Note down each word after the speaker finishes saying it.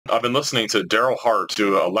I've been listening to Daryl Hart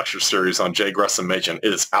do a lecture series on J. Gresham Machen.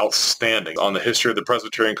 It is outstanding on the history of the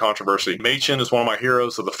Presbyterian controversy. Machen is one of my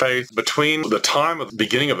heroes of the faith. Between the time of the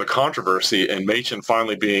beginning of the controversy and Machen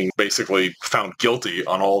finally being basically found guilty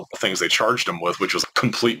on all the things they charged him with, which was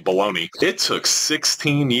complete baloney, it took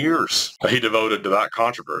 16 years he devoted to that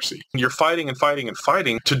controversy. You're fighting and fighting and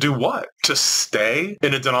fighting to do what? To stay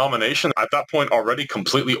in a denomination at that point already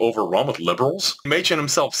completely overrun with liberals? Machen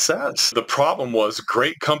himself says the problem was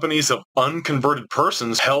great companies of unconverted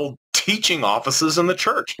persons held teaching offices in the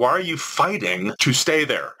church. Why are you fighting to stay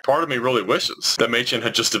there? Part of me really wishes that Machen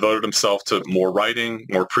had just devoted himself to more writing,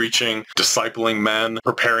 more preaching, discipling men,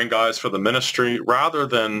 preparing guys for the ministry, rather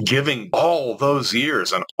than giving all those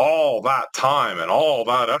years and all that time and all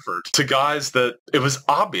that effort to guys that it was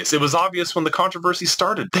obvious. It was obvious when the controversy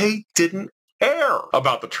started. They didn't care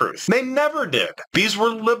about the truth. They never did. These were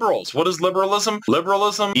liberals. What is liberalism?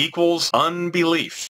 Liberalism equals unbelief.